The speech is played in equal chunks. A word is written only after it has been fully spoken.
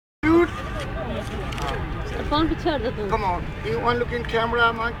कौन पीछे हट जा तू? Come on. You want to look in camera,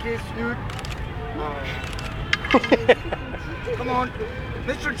 monkey, snoot? Come on.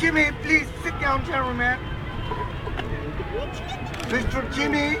 Mr. Jimmy, please sit down, cameraman. Mr.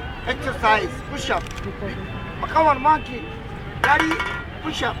 Jimmy, exercise. Push up. Come on, monkey. Ready?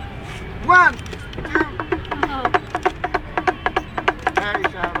 Push up. 1, 2. Very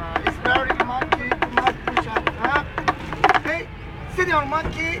shabba. It's very monkey. Too much push up. Huh? Hey, sit down,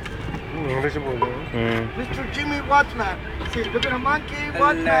 monkey. Mr. Jimmy, watchman. See, look at a monkey,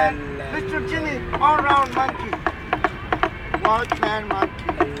 watchman. Mr. Jimmy, all round monkey. Watchman, monkey.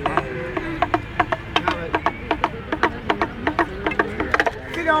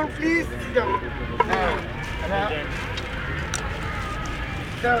 Sit down, please. Sit down.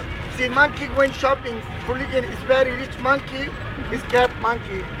 See, monkey going shopping. Hooligan is very rich monkey. Is cat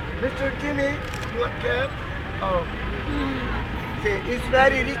monkey. Mr. Jimmy, you want cat? Oh. See, it's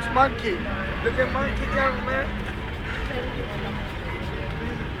very rich monkey. Look at monkey down, man.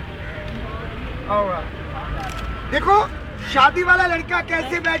 All right. देखो शादी वाला लड़का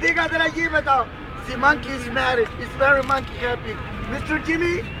कैसे बैठेगा जरा ये बताओ. See, monkey is married. It's very monkey happy. Mr.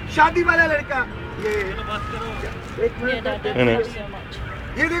 Jimmy, शादी वाला लड़का. ये एक मिनट.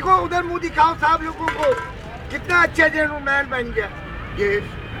 ये देखो उधर मुंह दिखाओ साहब लोगों को. कितना अच्छा जेंटलमैन बन गया. ये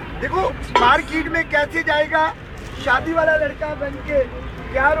देखो मार्केट में कैसे जाएगा शादी वाला लड़का बन के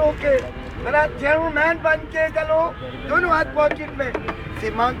प्यार होके मेरा जेंटलमैन बन के. चलो दोनों हाथ पॉकेट में. सी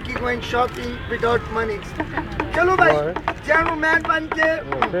monkey going shopping without money. चलो भाई जेंटलमैन बन के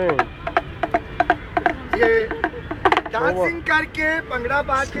ये डांसिंग करके पंगड़ा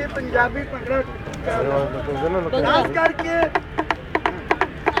पा के पंजाबी पंगड़ा डांस करके.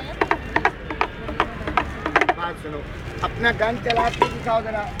 बात सुनो अपना गन चला के दिखाओ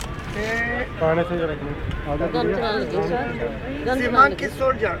जरा. monkey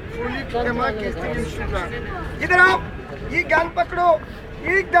soldier, fully monkey soldier. इधर आओ, ये गन पकड़ो,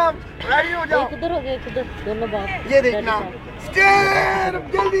 एकदम रेडी हो जाओ. इधर हो गए इधर दोनों बात. ये देखना, स्टैंड अप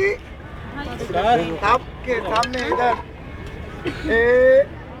जल्दी. आपके सामने इधर. ये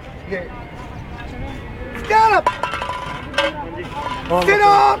stand up. Sit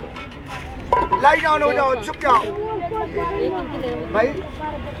up. Lie down हो जाओ, चुप जाओ. भाई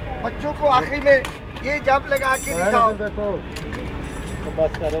बच्चों को आखिरी में ये जंप लगा के दिखाओ.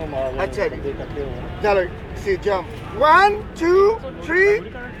 अच्छा जी चलो सी जंप. 1, 2, 3.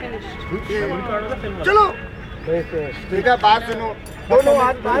 चलो बेटा बात सुनो. दोनों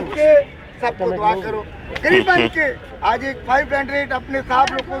हाथ बांध के सबको दुआ करो. गरीब बन के आज एक 500 अपने साहब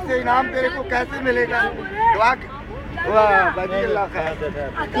लोगों से इनाम तेरे को कैसे मिलेगा. दुआ वाह बड़ी अल्लाह खैर.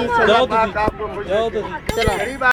 आपको गरीब